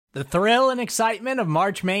The thrill and excitement of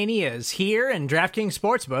March Mania is here, and DraftKings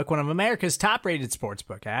Sportsbook, one of America's top-rated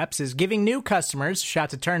sportsbook apps, is giving new customers a shot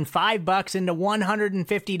to turn $5 into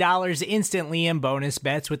 $150 instantly in bonus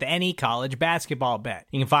bets with any college basketball bet.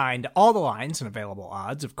 You can find all the lines and available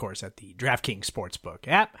odds, of course, at the DraftKings Sportsbook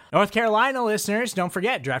app. North Carolina listeners, don't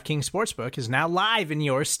forget, DraftKings Sportsbook is now live in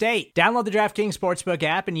your state. Download the DraftKings Sportsbook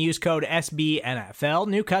app and use code SBNFL.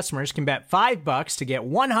 New customers can bet $5 to get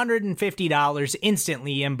 $150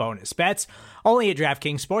 instantly in bonus bets, only at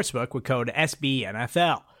DraftKings Sportsbook with code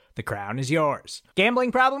SBNFL. The crown is yours.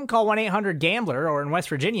 Gambling problem? Call 1-800-GAMBLER, or in West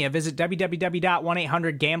Virginia, visit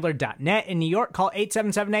www.1800gambler.net. In New York, call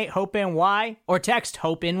 8778-HOPE-NY or text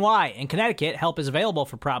HOPE-NY. In Connecticut, help is available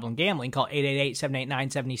for problem gambling. Call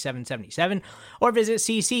 888-789-7777 or visit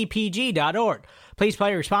ccpg.org. Please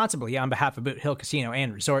play responsibly on behalf of Boot Hill Casino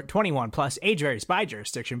and Resort. 21 plus, age varies by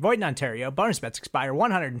jurisdiction. Void in Ontario. Bonus bets expire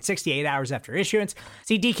 168 hours after issuance.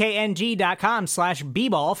 See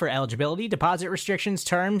dkng.com/bball for eligibility, deposit restrictions,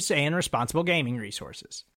 terms, and responsible gaming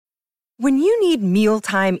resources. When you need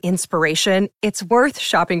mealtime inspiration, it's worth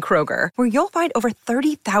shopping Kroger, where you'll find over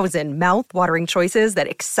 30,000 mouth-watering choices that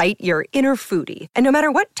excite your inner foodie. And no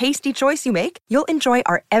matter what tasty choice you make, you'll enjoy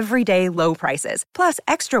our everyday low prices, plus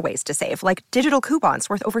extra ways to save, like digital coupons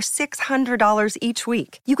worth over $600 each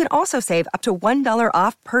week. You can also save up to $1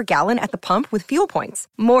 off per gallon at the pump with fuel points.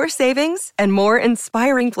 More savings and more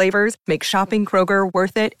inspiring flavors make shopping Kroger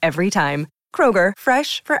worth it every time. Kroger,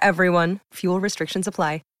 fresh for everyone. Fuel restrictions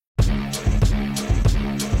apply.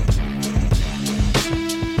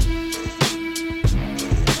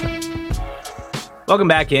 Welcome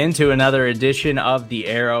back into another edition of the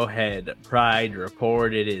Arrowhead Pride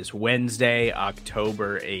Report. It is Wednesday,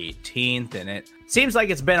 October 18th, and it seems like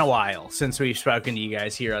it's been a while since we've spoken to you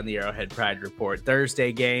guys here on the Arrowhead Pride Report.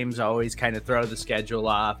 Thursday games always kind of throw the schedule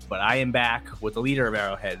off, but I am back with the leader of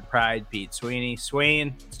Arrowhead Pride, Pete Sweeney.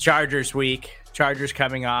 Sween, it's Chargers week. Chargers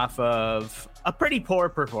coming off of a pretty poor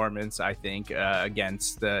performance, I think,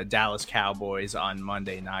 against the Dallas Cowboys on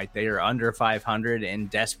Monday night. They are under 500 and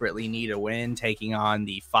desperately need a win, taking on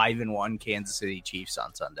the 5-1 Kansas City Chiefs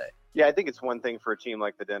on Sunday. Yeah, I think it's one thing for a team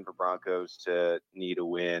like the Denver Broncos to need a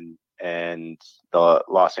win, and the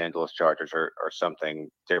Los Angeles Chargers are something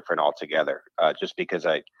different altogether. Just because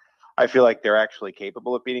I feel like they're actually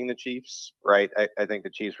capable of beating the Chiefs, right? I think the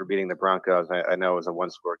Chiefs were beating the Broncos. I know it was a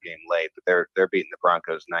one-score game late, but they're beating the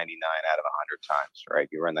Broncos 99 out of 100 times, right?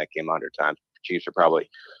 You run that game 100 times, the Chiefs are probably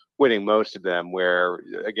winning most of them, where,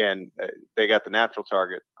 again, they got the natural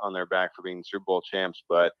target on their back for being Super Bowl champs,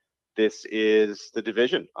 but this is the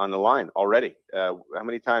division on the line already. How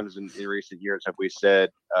many times in recent years have we said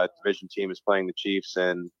a division team is playing the Chiefs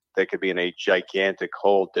and they could be in a gigantic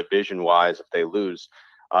hole division-wise if they lose?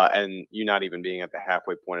 And you not even being at the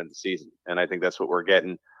halfway point of the season. And I think that's what we're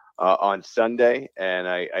getting on Sunday. And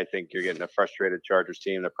I think you're getting a frustrated Chargers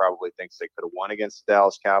team that probably thinks they could have won against the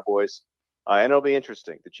Dallas Cowboys. And it'll be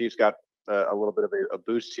interesting. The Chiefs got a little bit of a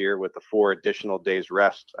boost here with the 4 additional days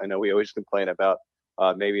rest. I know we always complain about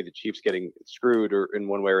maybe the Chiefs getting screwed or in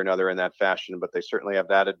one way or another in that fashion, but they certainly have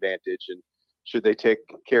that advantage. And should they take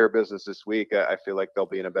care of business this week, I feel like they'll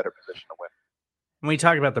be in a better position to win. When we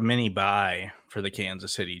talk about the mini bye for the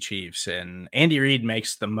Kansas City Chiefs, and Andy Reid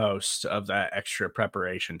makes the most of that extra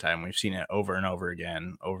preparation time. We've seen it over and over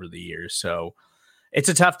again over the years. So it's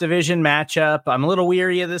a tough division matchup. I'm a little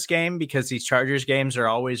weary of this game because these Chargers games are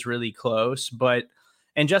always really close,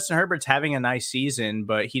 and Justin Herbert's having a nice season,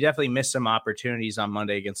 but he definitely missed some opportunities on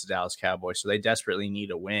Monday against the Dallas Cowboys. So they desperately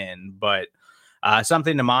need a win, but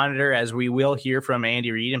something to monitor, as we will hear from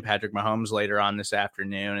Andy Reid and Patrick Mahomes later on this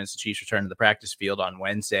afternoon as the Chiefs return to the practice field on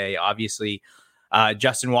Wednesday. Obviously,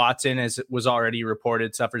 Justin Watson, as was already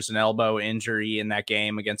reported, suffers an elbow injury in that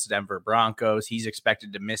game against the Denver Broncos. He's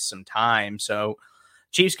expected to miss some time. So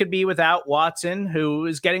Chiefs could be without Watson, who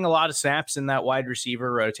is getting a lot of snaps in that wide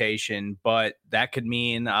receiver rotation, but that could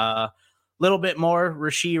mean a little bit more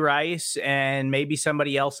Rashee Rice, and maybe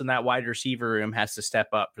somebody else in that wide receiver room has to step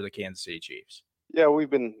up for the Kansas City Chiefs. Yeah, we've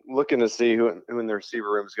been looking to see who in the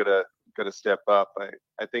receiver room is gonna step up.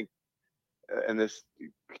 I think, and this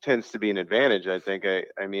tends to be an advantage. I think.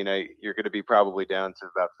 You're going to be probably down to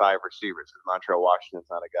about 5 receivers. Montrell Washington's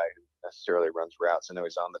not a guy who necessarily runs routes. I know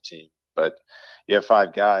he's on the team, but you have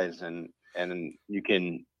 5 guys, and you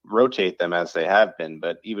can rotate them as they have been.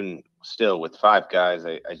 But even still, with 5 guys,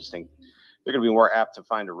 I just think they're going to be more apt to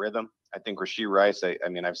find a rhythm. I think Rashee Rice,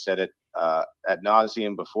 I've said it ad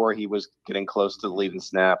nauseum before. He was getting close to the leading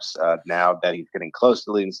snaps. Now that he's getting close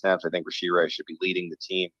to the leading snaps, I think Rashee Rice should be leading the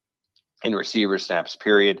team in receiver snaps,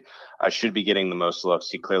 period. Should be getting the most looks.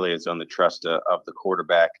 He clearly has earned the trust of the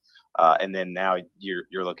quarterback. And then now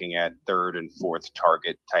you're looking at third and fourth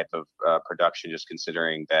target type of production, just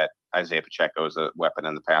considering that Isaiah Pacheco is a weapon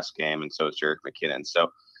in the pass game, and so is Jerick McKinnon. So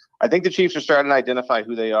I think the Chiefs are starting to identify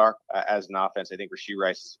who they are as an offense. I think Rashee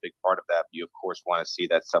Rice is a big part of that. But you, of course, want to see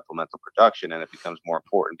that supplemental production, and it becomes more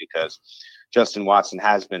important because Justin Watson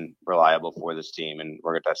has been reliable for this team, and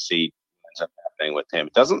we're going to see what ends up happening with him.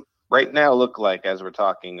 It doesn't right now look like, as we're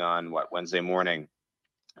talking on Wednesday morning,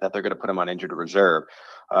 that they're going to put him on injured reserve.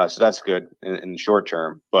 So that's good in the short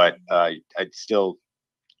term, but I still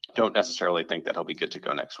don't necessarily think that he'll be good to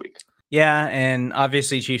go next week. Yeah, and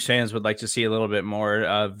obviously Chiefs fans would like to see a little bit more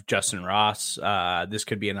of Justin Ross. This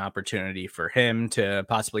could be an opportunity for him to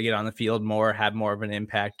possibly get on the field more, have more of an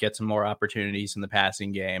impact, get some more opportunities in the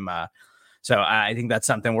passing game. So I think that's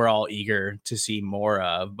something we're all eager to see more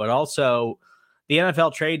of. But also, the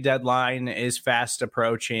NFL trade deadline is fast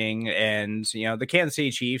approaching, and the Kansas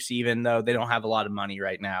City Chiefs, even though they don't have a lot of money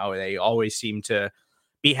right now, they always seem to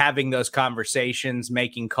be having those conversations,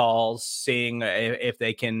 making calls, seeing if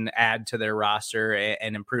they can add to their roster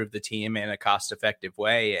and improve the team in a cost-effective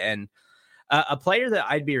way. And a player that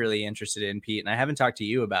I'd be really interested in, Pete, and I haven't talked to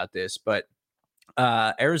you about this, but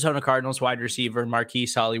Arizona Cardinals wide receiver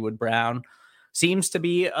Marquise Hollywood Brown seems to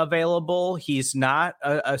be available. He's not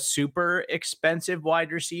a super expensive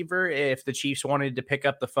wide receiver if the Chiefs wanted to pick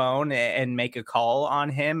up the phone and make a call on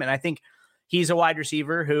him. And I think he's a wide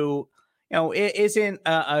receiver who, it isn't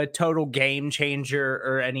a total game changer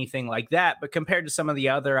or anything like that. But compared to some of the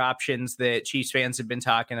other options that Chiefs fans have been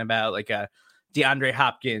talking about, like a DeAndre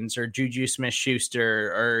Hopkins or Juju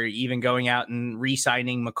Smith-Schuster, or even going out and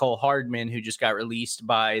re-signing Mecole Hardman, who just got released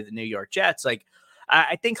by the New York Jets, like,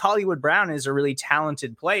 I think Hollywood Brown is a really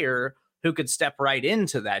talented player who could step right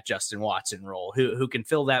into that Justin Watson role, who can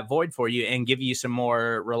fill that void for you and give you some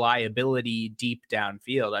more reliability deep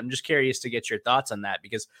downfield. I'm just curious to get your thoughts on that,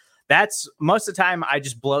 because that's most of the time I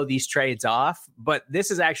just blow these trades off, but this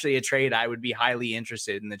is actually a trade I would be highly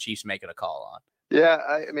interested in the Chiefs making a call on. Yeah,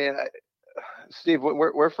 I mean, Steve,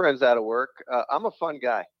 we're friends out of work. I'm a fun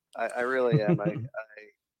guy. I really am.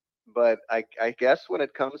 But I guess when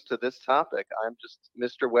it comes to this topic, I'm just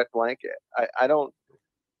Mr. Wet Blanket. I don't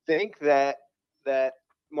think that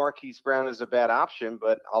Marquise Brown is a bad option,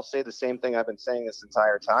 but I'll say the same thing I've been saying this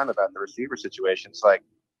entire time about the receiver situation. It's like,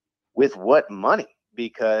 with what money?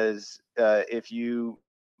 Because if you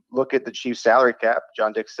look at the Chiefs salary cap,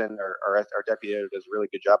 John Dixon, our deputy editor, does a really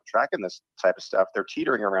good job tracking this type of stuff. They're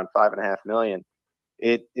teetering around $5.5 million.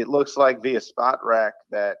 It looks like via Spot Rack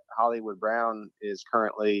that Hollywood Brown is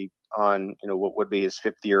currently on what would be his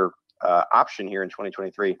fifth-year option here in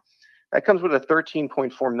 2023. That comes with a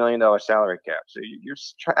 $13.4 million salary cap. So you're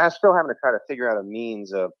still having to try to figure out a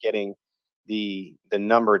means of getting the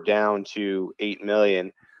number down to $8 million.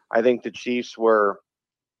 I think the Chiefs were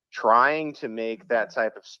trying to make that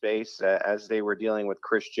type of space as they were dealing with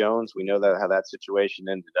Chris Jones. We know how that situation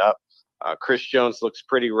ended up. Chris Jones looks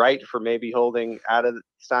pretty right for maybe holding out of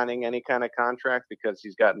signing any kind of contract because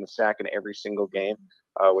he's gotten a sack in every single game,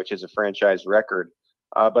 which is a franchise record.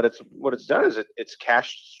 But what it's done is it's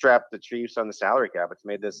cash strapped the Chiefs on the salary cap. It's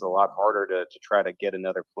made this a lot harder to try to get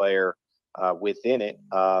another player within it.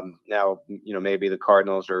 Now, maybe the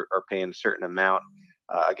Cardinals are paying a certain amount.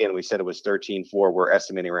 Again, we said it was 13.4. We're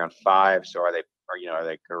estimating around 5. So are they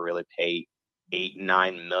going to really pay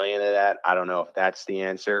 8-9 million of that? I don't know if that's the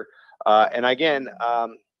answer. And again,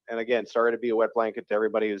 sorry to be a wet blanket to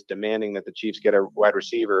everybody who's demanding that the Chiefs get a wide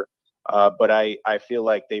receiver. But I feel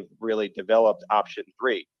like they've really developed option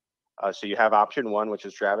 3. So you have option 1, which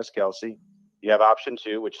is Travis Kelce. You have option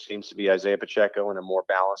 2, which seems to be Isaiah Pacheco and a more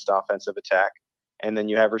balanced offensive attack. And then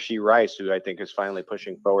you have Rashee Rice, who I think is finally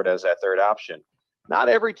pushing forward as that third option. Not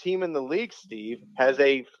every team in the league, Steve, has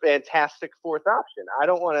a fantastic fourth option. I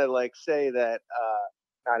don't want to say that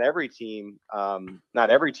not every team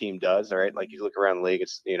does. All right, like you look around the league,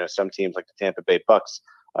 it's some teams like the Tampa Bay Bucks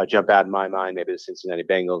jump out in my mind. Maybe the Cincinnati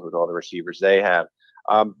Bengals with all the receivers they have.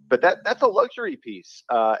 But that's a luxury piece.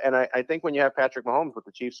 And I think when you have Patrick Mahomes, what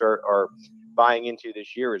the Chiefs are buying into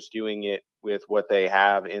this year is doing it with what they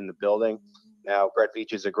have in the building. Now, Brett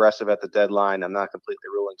Veach is aggressive at the deadline. I'm not completely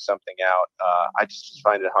ruling something out. I just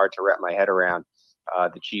find it hard to wrap my head around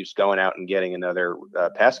the Chiefs going out and getting another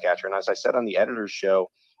pass catcher. And as I said on the editor's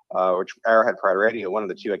show, which Arrowhead Pride Radio, one of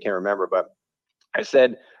the two, I can't remember, but I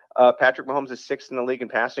said Patrick Mahomes is 6th in the league in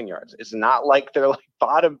passing yards. It's not like they're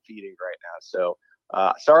bottom feeding right now. So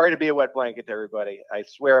sorry to be a wet blanket to everybody. I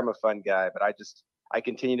swear I'm a fun guy, but I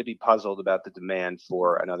continue to be puzzled about the demand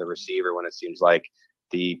for another receiver when it seems like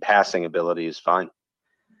the passing ability is fine.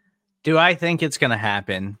 Do I think it's going to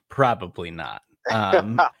happen? Probably not.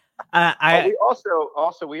 We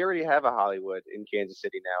also we already have a Hollywood in Kansas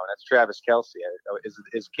City now, and that's Travis Kelce.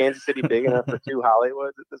 Is Kansas City big enough for two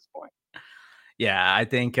Hollywoods at this point? Yeah, I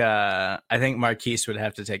think Marquise would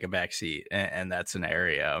have to take a back seat in that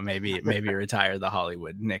scenario. Maybe retire the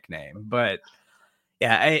Hollywood nickname. But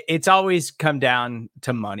yeah, it's always come down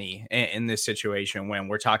to money in this situation when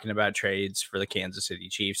we're talking about trades for the Kansas City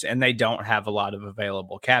Chiefs, and they don't have a lot of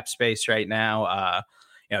available cap space right now.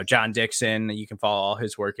 John Dixon, you can follow all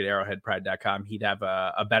his work at arrowheadpride.com. He'd have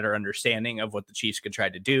a better understanding of what the Chiefs could try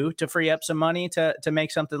to do to free up some money to make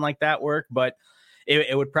something like that work. But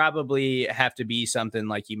it would probably have to be something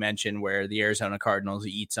like you mentioned, where the Arizona Cardinals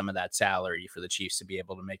eat some of that salary for the Chiefs to be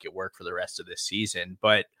able to make it work for the rest of this season.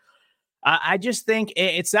 But I just think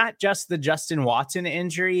it's not just the Justin Watson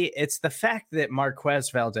injury. It's the fact that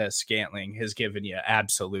Marquez Valdez-Scantling has given you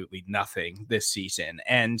absolutely nothing this season.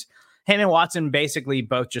 And him and Watson basically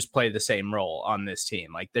both just play the same role on this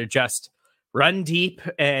team. Like, they're just run deep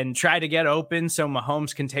and try to get open so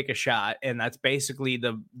Mahomes can take a shot. And that's basically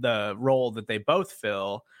the role that they both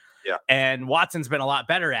fill. Yeah. And Watson's been a lot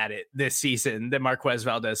better at it this season than Marquez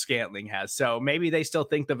Valdez-Scantling has. So maybe they still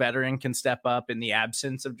think the veteran can step up in the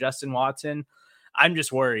absence of Justin Watson. I'm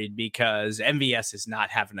just worried because MVS is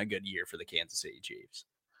not having a good year for the Kansas City Chiefs.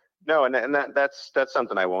 No, and that's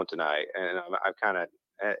something I won't deny. And I've kind of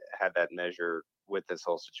had that measure with this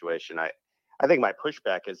whole situation. I think my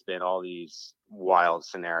pushback has been all these wild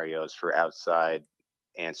scenarios for outside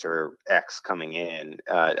answer X coming in,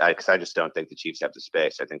 because I just don't think the Chiefs have the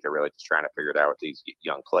space. I think they're really just trying to figure it out with these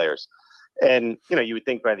young players. And you would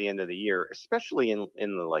think by the end of the year, especially in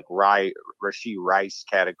the like Rashee Rice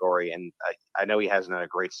category, and I know he hasn't had a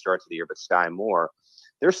great start to the year, but Sky Moore,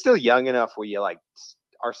 they're still young enough where you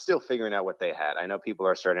are still figuring out what they had. I know people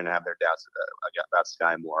are starting to have their doubts about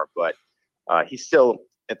Sky Moore, but he's still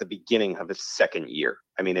at the beginning of his second year.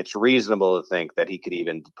 I mean, it's reasonable to think that he could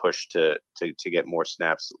even push to get more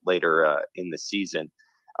snaps later in the season.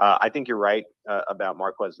 I think you're right about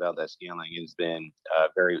Marquez Valdez-Scantling. Has been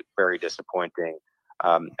very, very disappointing.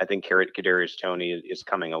 I think Kadarius Toney is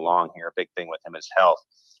coming along here. A big thing with him is health.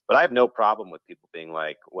 But I have no problem with people being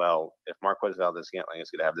like, well, if Marquez Valdez-Scantling is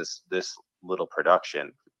going to have this little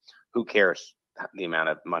production, who cares the amount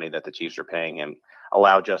of money that the Chiefs are paying him?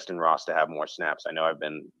 Allow Justin Ross to have more snaps. I know I've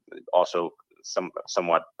been also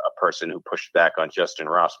somewhat a person who pushed back on Justin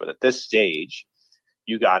Ross, but at this stage,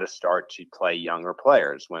 you got to start to play younger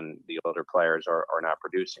players when the older players are not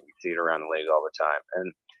producing. You see it around the league all the time.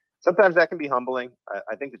 And sometimes that can be humbling.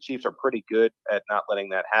 I think the Chiefs are pretty good at not letting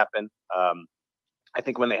that happen. I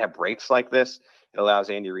think when they have breaks like this, it allows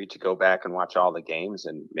Andy Reid to go back and watch all the games.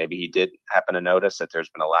 And maybe he did happen to notice that there's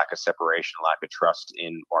been a lack of separation, a lack of trust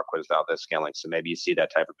in Marquez Valdez-Scantling. So maybe you see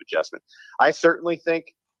that type of adjustment. I certainly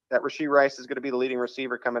think that Rashee Rice is going to be the leading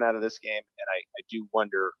receiver coming out of this game. And I do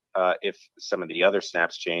wonder if some of the other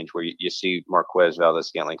snaps change where you see Marquez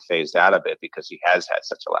Valdez-Scantling phased out a bit because he has had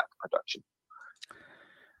such a lack of production.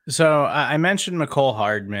 So I mentioned Mecole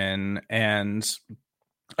Hardman, and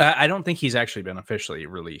I don't think he's actually been officially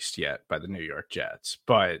released yet by the New York Jets,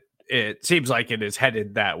 but it seems like it is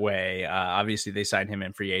headed that way. Obviously, they signed him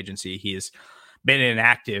in free agency. He's been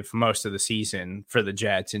inactive most of the season for the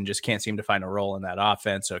Jets and just can't seem to find a role in that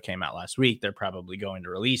offense. So it came out last week. They're probably going to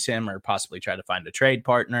release him or possibly try to find a trade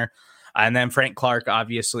partner. And then Frank Clark,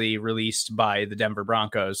 obviously released by the Denver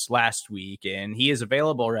Broncos last week, and he is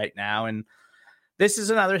available right now. And this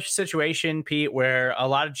is another situation, Pete, where a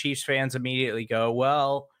lot of Chiefs fans immediately go,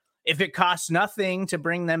 well, if it costs nothing to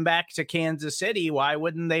bring them back to Kansas City, why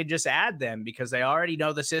wouldn't they just add them? Because they already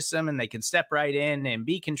know the system and they can step right in and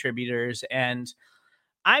be contributors. And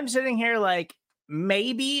I'm sitting here like,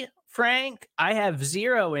 maybe, Frank, I have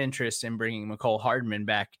zero interest in bringing Mecole Hardman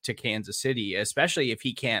back to Kansas City, especially if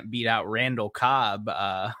he can't beat out Randall Cobb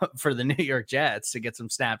for the New York Jets to get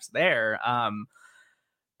some snaps there.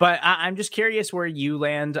 But I'm just curious where you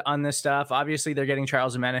land on this stuff. Obviously, they're getting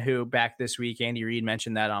Charles Omenihu back this week. Andy Reid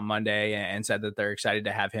mentioned that on Monday and said that they're excited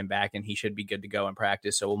to have him back and he should be good to go in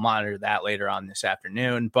practice. So we'll monitor that later on this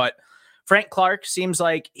afternoon. But Frank Clark seems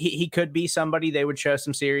like he could be somebody they would show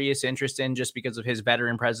some serious interest in just because of his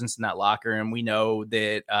veteran presence in that locker. And we know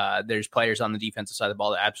that there's players on the defensive side of the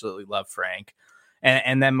ball that absolutely love Frank.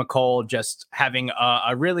 And then Mecole just having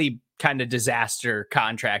a really kind of disaster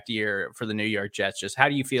contract year for the New York Jets. Just how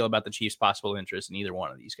do you feel about the Chiefs' possible interest in either one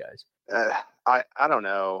of these guys? I don't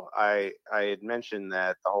know. I had mentioned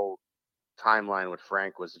that the whole timeline with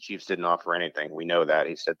Frank was the Chiefs didn't offer anything. We know that.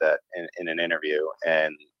 He said that in an interview.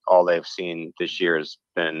 And all they've seen this year has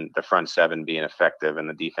been the front seven being effective and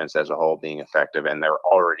the defense as a whole being effective. And they're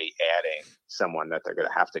already adding someone that they're going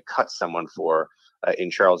to have to cut someone for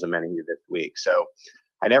in Charles Omenihu this week. So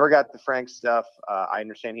I never got the Frank stuff. I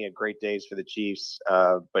understand he had great days for the Chiefs,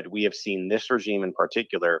 but we have seen this regime in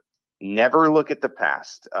particular never look at the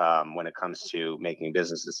past when it comes to making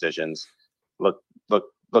business decisions. Look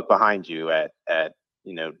behind you at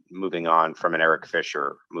moving on from an Eric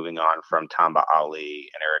Fisher, moving on from Tamba Ali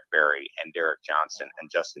and Eric Berry and Derek Johnson and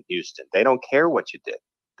Justin Houston. They don't care what you did.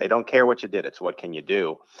 They don't care what you did. It's what can you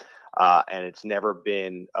do. And it's never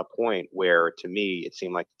been a point where, to me, it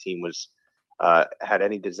seemed like the team was had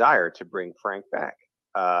any desire to bring Frank back.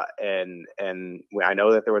 And I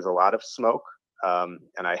know that there was a lot of smoke.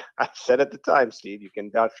 And I said at the time, Steve, you can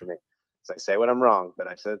vouch for me. So I say when I'm wrong, but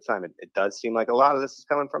I said at the time, it does seem like a lot of this is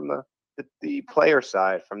coming from the player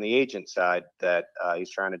side, from the agent side, that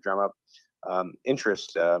he's trying to drum up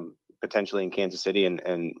interest potentially in Kansas City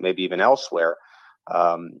and maybe even elsewhere.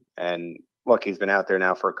 And look, he's been out there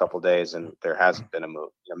now for a couple of days, and there hasn't been a move.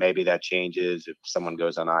 Maybe that changes if someone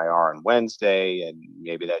goes on IR on Wednesday, and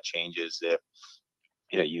maybe that changes if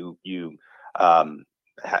you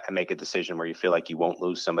make a decision where you feel like you won't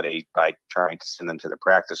lose somebody by trying to send them to the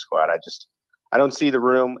practice squad. I don't see the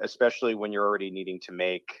room, especially when you're already needing to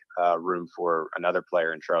make room for another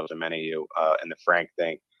player in Charles Omenihu and the Frank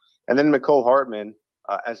thing. And then Mecole Hardman,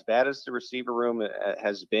 as bad as the receiver room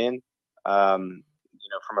has been,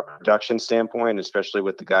 from a production standpoint, especially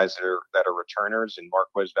with the guys that are returners and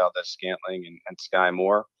Marquez Valdez-Scantling and Sky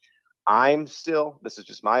Moore, this is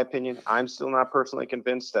just my opinion, I'm still not personally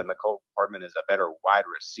convinced that Mecole Hardman is a better wide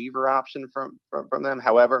receiver option from them.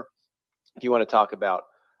 However, if you want to talk about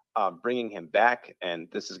bringing him back, and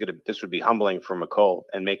this would be humbling for Mecole,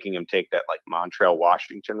 and making him take that like Montrell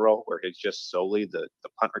Washington role where he's just solely the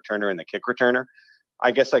punt returner and the kick returner,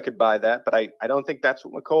 I guess I could buy that. But I don't think that's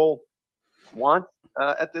what Mecole wants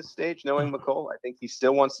at this stage. Knowing Mecole, I think he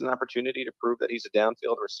still wants an opportunity to prove that he's a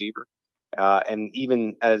downfield receiver. And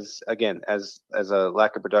even as a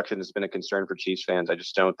lack of production has been a concern for Chiefs fans, I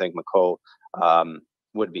just don't think Mecole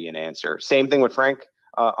would be an answer. Same thing with Frank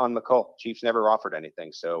on Mecole. Chiefs never offered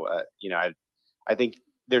anything. So, I think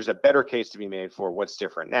there's a better case to be made for what's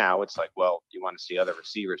different now. It's like, well, you want to see other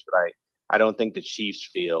receivers, but I don't think the Chiefs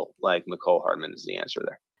feel like Mecole Hardman is the answer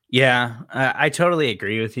there. Yeah, I totally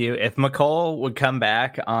agree with you. If Mecole would come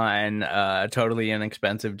back on a totally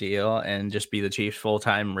inexpensive deal and just be the Chiefs'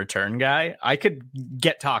 full-time return guy, I could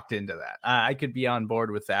get talked into that. I could be on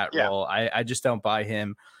board with that role. I just don't buy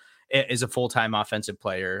him as a full-time offensive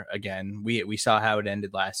player. Again, we saw how it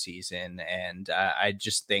ended last season, and I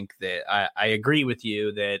just think that I agree with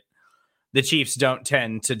you that the Chiefs don't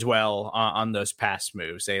tend to dwell on those past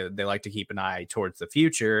moves. They like to keep an eye towards the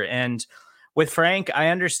future. And with Frank, I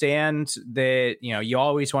understand that, you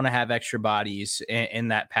always want to have extra bodies in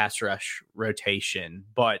that pass rush rotation,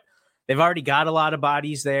 but they've already got a lot of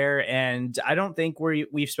bodies there. And I don't think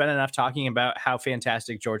we've spent enough talking about how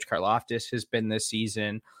fantastic George Karlaftis has been this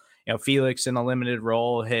season. Felix in a limited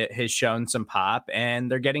role has shown some pop,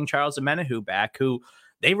 and they're getting Charles Omenihu back, who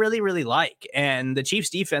they really, really like. And the Chiefs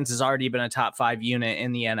defense has already been a top 5 unit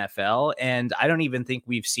in the NFL. And I don't even think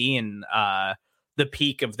we've seen, the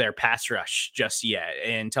peak of their pass rush just yet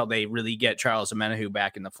until they really get Charles Omenihu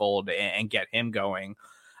back in the fold and get him going.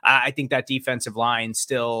 I think that defensive line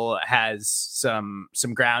still has some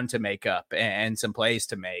ground to make up and some plays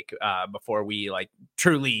to make before we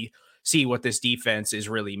truly see what this defense is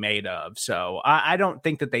really made of. So I don't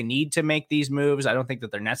think that they need to make these moves. I don't think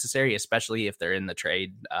that they're necessary, especially if they're in the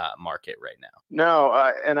trade market right now.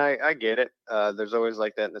 No, and I get it. There's always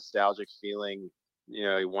like that nostalgic feeling,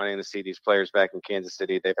 wanting to see these players back in Kansas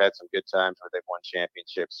City. They've had some good times where they've won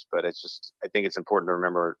championships, but I think it's important to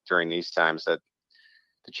remember during these times that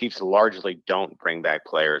the Chiefs largely don't bring back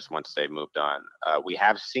players once they've moved on. We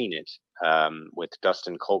have seen it with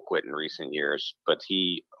Dustin Colquitt in recent years, but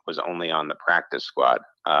he was only on the practice squad.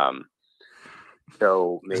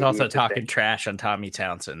 So he's also talking trash on Tommy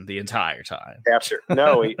Townsend the entire time. After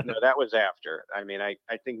no, that was after. I mean, I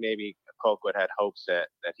think maybe Colquitt had hopes that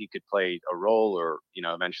he could play a role or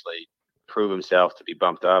eventually prove himself to be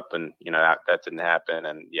bumped up, and that didn't happen.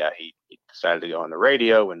 And he decided to go on the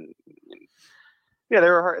radio, and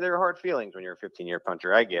there were hard feelings when you're a 15-year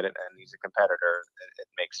punter. I get it, and he's a competitor. It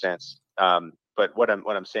makes sense. But what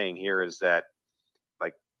I'm saying here is that,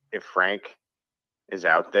 like, if Frank is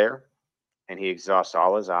out there and he exhausts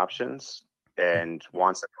all his options and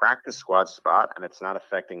wants a practice squad spot, and it's not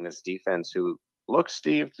affecting this defense, who looks,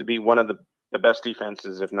 Steve, to be one of the best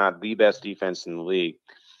defenses, if not the best defense in the league,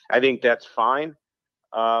 I think that's fine.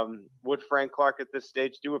 Would Frank Clark at this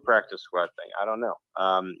stage do a practice squad thing? I don't know.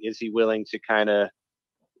 Is he willing to kind of,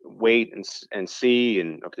 wait and see,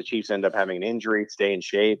 and if the Chiefs end up having an injury, stay in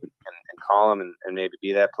shape and call him and maybe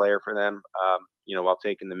be that player for them, while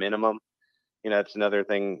taking the minimum. It's another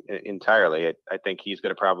thing entirely. I think he's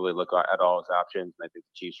going to probably look at all his options, and I think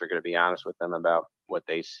the Chiefs are going to be honest with them about what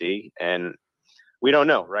they see. And we don't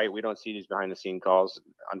know, right? We don't see these behind the scene calls.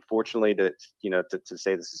 Unfortunately, to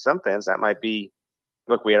say this to some fans, that might be,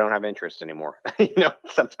 look, we don't have interest anymore.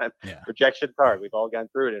 Sometimes rejection's hard. We've all gone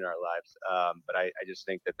through it in our lives. But I just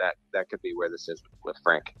think that could be where this is with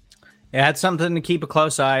Frank. Yeah, it's something to keep a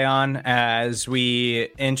close eye on as we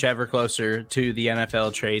inch ever closer to the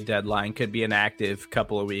NFL trade deadline. Could be an active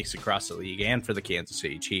couple of weeks across the league and for the Kansas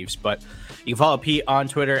City Chiefs. But you can follow Pete on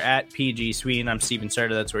Twitter at PGSween. I'm Steven Serta.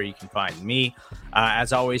 That's where you can find me.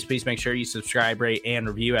 As always, please make sure you subscribe, rate, and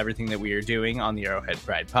review everything that we are doing on the Arrowhead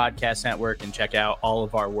Pride Podcast Network, and check out all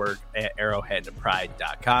of our work at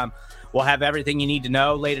arrowheadpride.com. We'll have everything you need to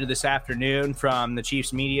know later this afternoon from the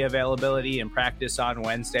Chiefs media availability and practice on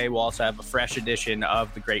Wednesday. We'll also have a fresh edition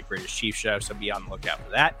of the Great British Chiefs Show, so be on the lookout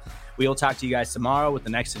for that. We will talk to you guys tomorrow with the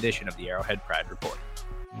next edition of the Arrowhead Pride Report.